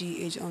Music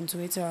GH on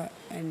Twitter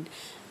and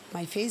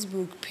my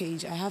Facebook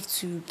page. I have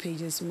 2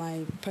 pages.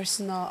 My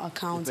personal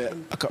account.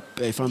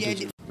 Fan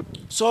page.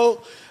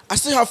 So I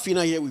still have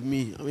Fina here with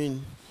me. I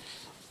mean,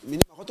 my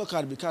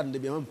card be card.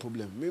 There be one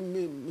problem.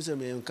 Me say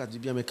me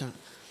card be a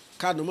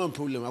card no man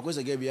problem. I go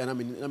say get be na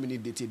me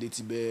need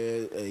date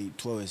be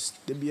 2 hours.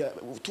 There be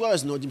 2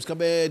 hours no James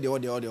Kabe the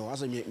audio. I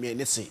say me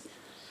net say.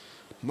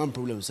 Man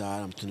problem sir.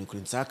 I'm to no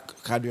clean. Sir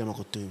card be am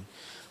ko to.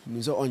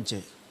 Me so on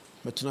check.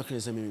 But to no clean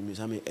say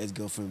me ex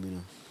girlfriend you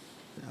know.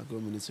 I go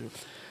minister.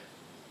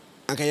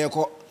 Anka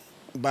yeko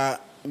ba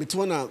me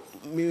to na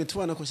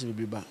question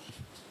be ba.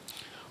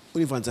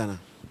 Uni Fantana.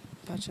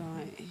 Pacho.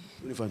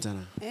 Uni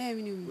Fantana.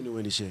 Minimum. Uni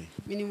when the share.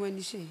 Minimum when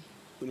the share.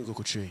 Uni go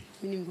tray.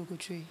 Minimum go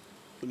tray.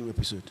 Uni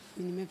episode.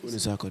 Minimum episode. Uni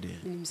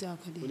sakode. Minimum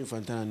sakode. Uni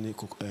Fantana ne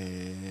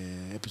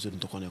episode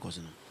to kone kosi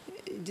no.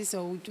 This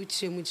all to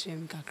share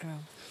kakra.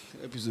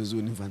 Episode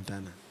uni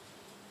Fantana.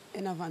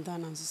 Ena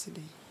Fantana so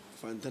say.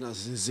 Fantana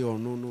say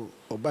no.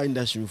 Oba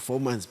industry 4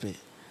 months pay.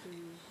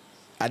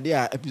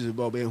 Adia episode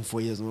about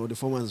 4 years no. The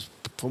 4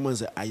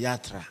 months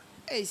ayatra.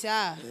 Hey,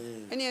 sir.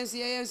 And you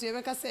see, you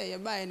say, you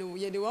buy no,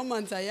 you the 1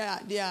 month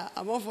there.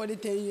 I'm all for the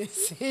 10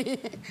 years.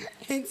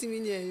 Ain't me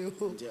near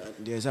you.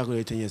 There's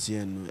actually 10 years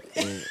here.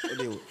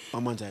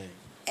 1 month.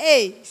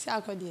 Hey,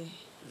 Sako dear.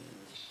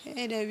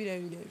 Hey,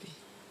 David.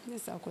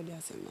 This Sako dear,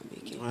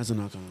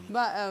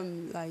 but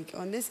like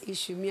on this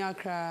issue, me I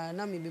cry.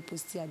 Now maybe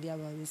posted idea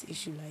about this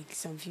issue like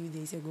some few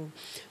days ago,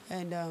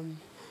 and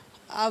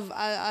I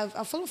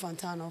follow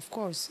Fantana, of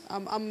course.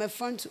 I'm a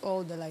fan to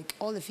all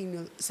the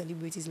female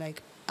celebrities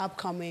like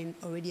upcoming,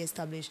 already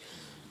established.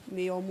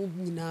 May all move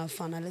me now,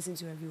 fan. I listen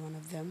to every one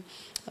of them.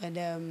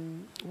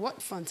 And what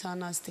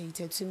Fantana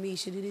stated to me,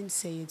 she didn't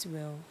say it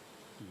well.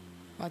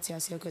 What I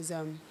say, because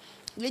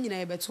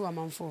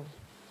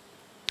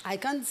I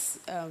can't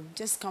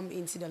just come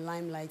into the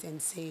limelight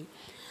and say,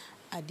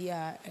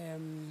 Adia,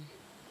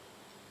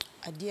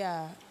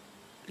 Adia,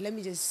 let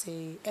me just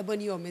say,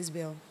 Ebony or Miss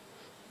Bell,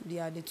 they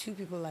are the two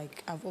people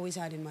like I've always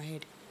had in my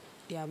head.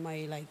 They are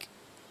my like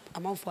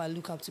amount for I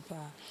look up to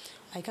power.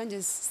 I can't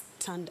just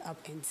stand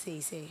up and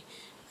say,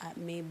 I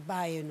may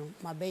buy,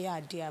 my bay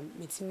idea,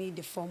 it's me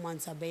the 4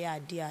 months I bay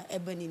idea,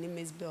 Ebony and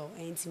Miss Bell,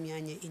 ain't me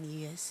in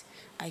years.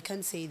 I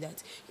can't say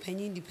that.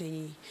 Penny the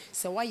penny.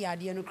 So why you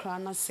idea no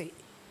crown say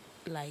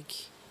like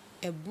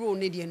a bro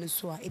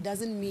it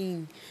doesn't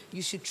mean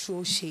you should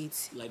throw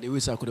shades. Like the way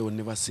I could would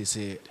never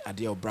say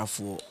idea of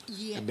bravo.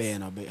 Yes.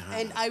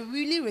 And I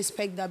really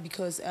respect that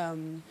because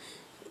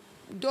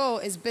though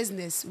it's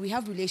business, we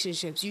have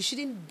relationships. You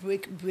shouldn't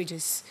break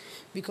bridges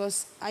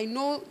because I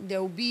know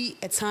there will be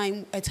a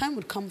time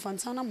would come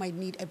Fantana might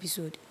need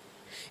episode.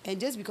 And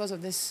just because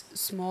of this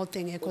small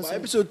thing,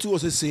 episode 2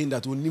 was saying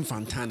that we need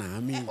Fantana. I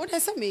mean, what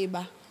does that mean?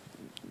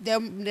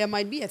 There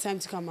might be a time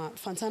to come out.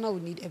 Fantana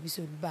would need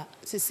episode, but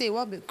to say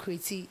what would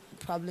create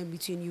problem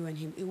between you and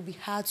him, it will be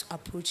hard to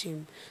approach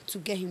him to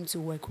get him to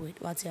work with.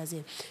 What's he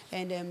saying?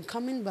 And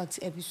coming back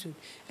to episode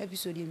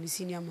you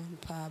senior man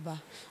pa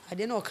I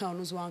didn't know count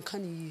was one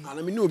can you. And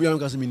I mean no be am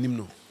cause me nim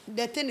no.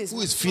 The thing is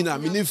who is Fina?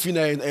 Me name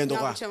Fina and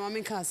Oka.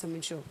 I'm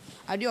can't show.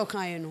 I do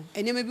okay no.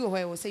 And then maybe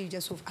why I will say you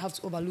just have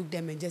to overlook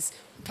them and just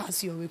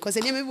pass your way because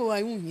then maybe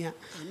why won't here.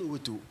 I know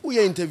what to. Who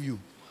your interview?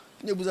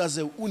 Ne buza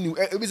say uni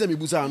e say me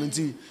buza no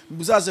nti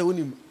buza say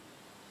uni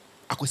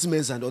akwesi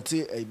mensa ndo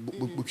te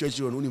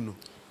botwetwe no unim no.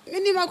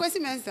 Minimum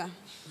question mensa.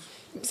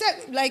 Say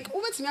like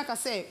over to me I can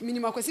say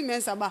minimum question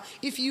mensa but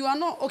if you are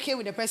not okay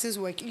with the person's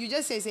work you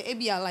just say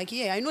ABR like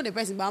yeah I know the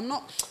person but I'm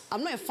not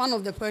a fan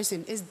of the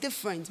person. It's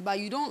different but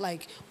you don't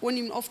like when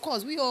him, of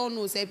course we all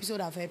know the episode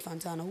I've heard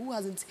Fantana. Who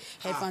hasn't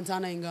heard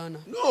Fantana in Ghana?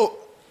 No.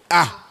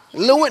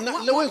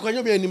 Lewe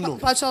kwanyo be anim no.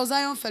 Patrol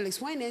Zion Felix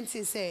when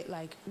NT say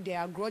like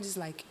their grudges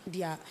like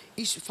their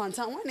issue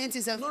Fantana when NT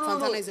say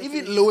Fantana is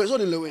even Lewe so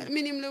the Lewe.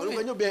 Minimum Lewe.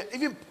 Kwanyo be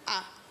even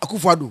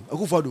Akufado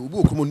obi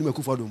okromo nim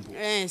Akufado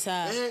mpo.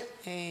 Sir.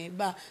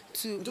 But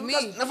to me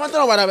na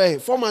Fantana wada be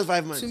 4 months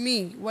 5 months. To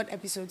me what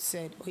episode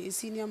said a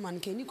senior man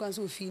can you can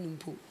so feel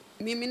mpo.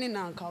 Me meaning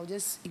now I'll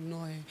just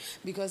ignore her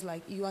because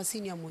like you are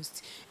senior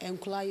most and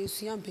Kula you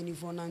see am penny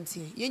for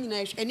nanti.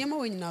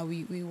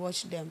 We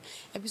watch them.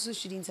 Episodes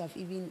shouldn't have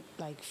even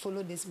like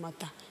followed this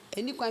matter.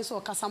 Any kind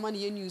of Kasaman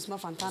news ma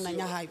Fantana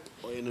nya hype.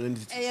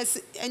 Yes,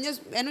 and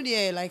just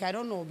like I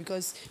don't know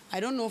because I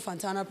don't know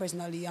Fantana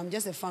personally. I'm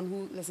just a fan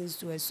who listens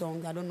to her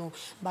songs. I don't know,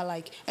 but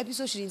like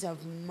episodes shouldn't have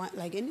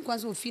like any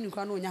kind of Fina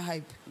nya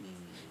hype.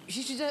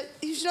 You should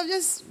have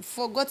just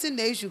forgotten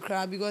the issue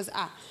crowd because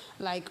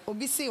like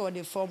obviously or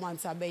the 4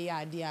 months abe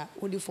idea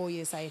or the 4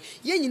 years I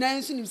ye nyina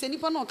nso nim say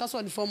nipa na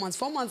okaso the 4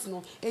 months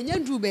no enya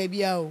ndru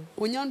baby a o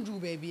onya ndru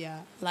baby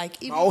a like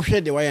if I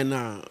share the wire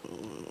now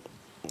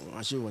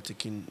I show what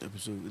taking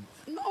episode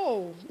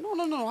no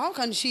how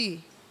can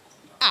she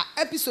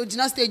episode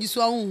gina stage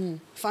so ahun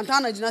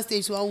Fantana gina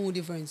stage so ahun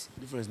difference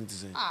need to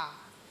say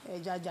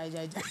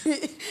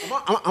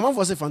I'm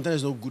for say Fantana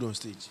is not good on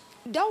stage.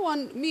 That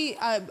one, me,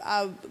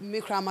 I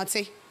make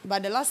ramate.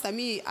 But the last time,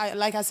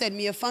 like I said,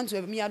 me a fan to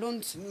her. Me, I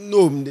don't.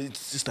 No,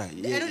 sister.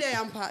 Yeah.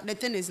 The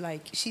thing is,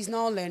 like, she's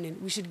now learning.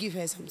 We should give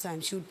her some time.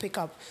 She would pick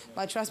up.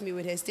 But trust me,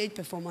 with her stage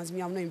performance, I'm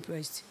not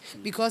impressed.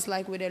 Because,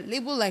 like, with a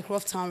label like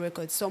Rough Town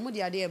Records, some of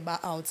the idea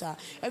about out.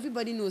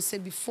 Everybody knows, say,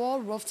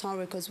 before Rough Town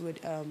Records would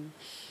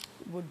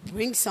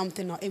bring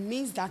something out, it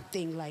means that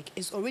thing, like,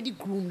 it's already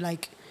groomed.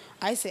 Like,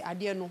 I say, I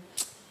dare know.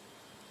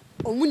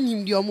 This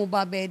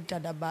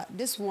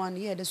one,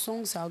 yeah, the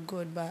songs are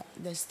good, but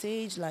the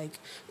stage, like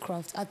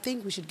craft, I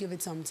think we should give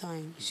it some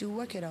time. She'll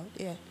work it out,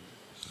 yeah.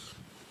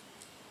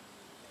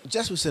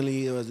 Just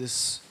recently, there was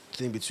this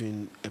thing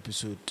between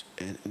episode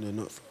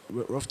and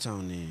Rough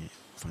Town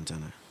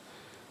Fantana,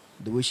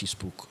 the way she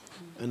spoke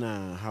and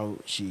how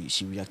she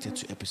reacted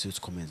to episode's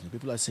comments.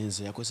 People are saying,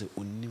 "I could say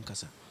onim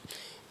kasa."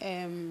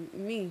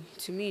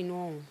 To me,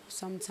 no.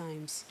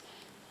 Sometimes,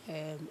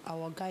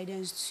 our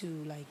guidance to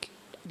like.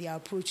 Their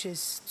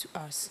approaches to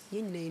us.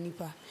 And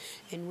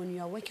when you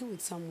are working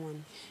with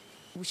someone,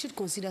 we should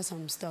consider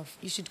some stuff.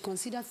 You should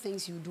consider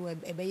things you do.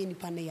 And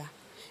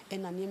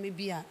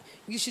maybe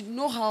you should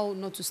know how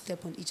not to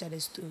step on each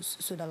other's toes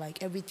so that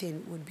like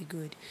everything would be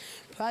good.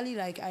 Probably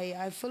like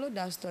I followed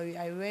that story.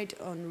 I read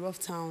on Rough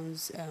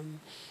Town's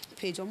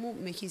page. I'm not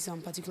making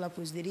some particular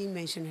post. They didn't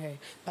mention her,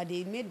 but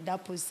they made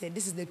that post said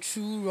this is the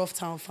true Rough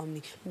Town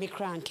family.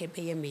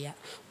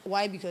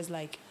 Why? Because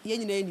like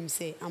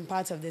say I'm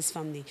part of this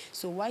family.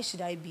 So why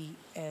should I be?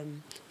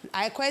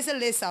 I quite say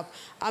lace up.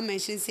 I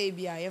mentioned say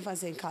be I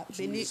say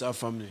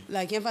family.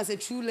 Like if I say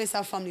true lace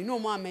up family. No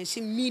more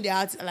mention me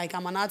that like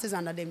I'm an artist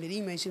under them. They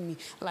didn't mention me.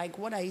 Like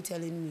what are you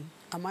telling me?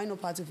 Am I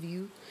not part of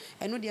you?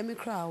 I know the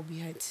cry, I'll be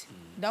hurt.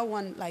 That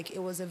one, like,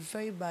 it was a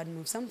very bad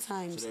move.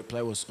 Sometimes. So the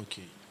reply was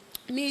okay.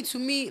 To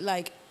me,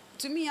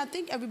 I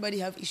think everybody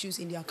have issues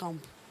in their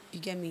camp. You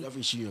get me? You have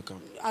issue in your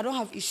camp? I don't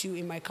have issue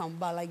in my camp,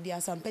 but like there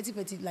are some petty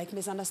like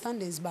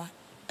misunderstandings. But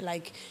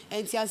like,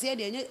 and see, I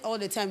say all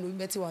the time we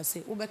better was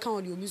say, Uber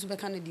can you miss Uber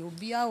can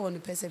be our on the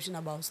perception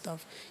about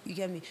stuff. You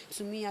get me?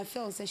 To me, I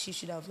felt that she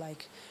should have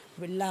like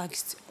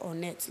relaxed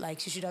on it. Like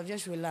she should have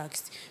just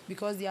relaxed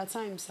because there are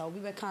times I'll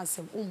be can't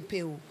say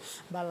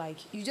but like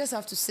you just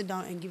have to sit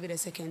down and give it a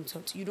second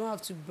thought. You don't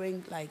have to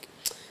bring like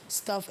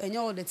stuff and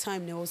all the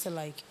time they also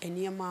like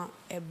Enyama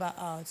Eba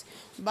out.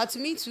 But to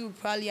me too,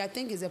 probably I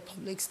think it's a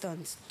public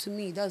stunt. To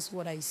me, that's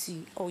what I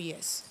see. Oh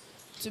yes.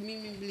 To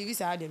me, I believe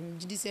it's Adam.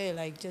 Did you say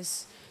like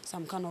just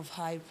some kind of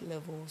hype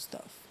level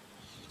stuff?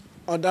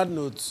 On that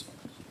note,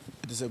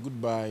 it is a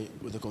goodbye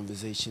with a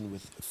conversation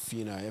with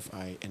Fina,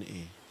 Fina.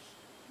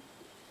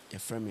 Your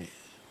friend me,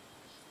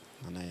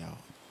 Nanaya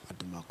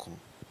Adumako,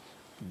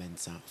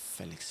 Mensa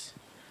Felix,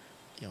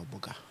 Yao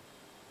Boga,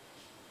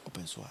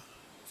 Open Soa,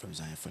 from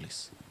Zion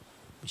Felix.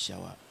 We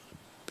shower,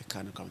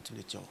 Pecano come to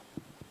the show.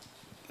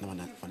 No one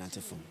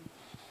phone.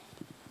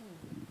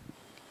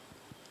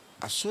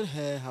 I showed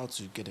her how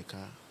to get a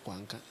car,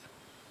 Wanka.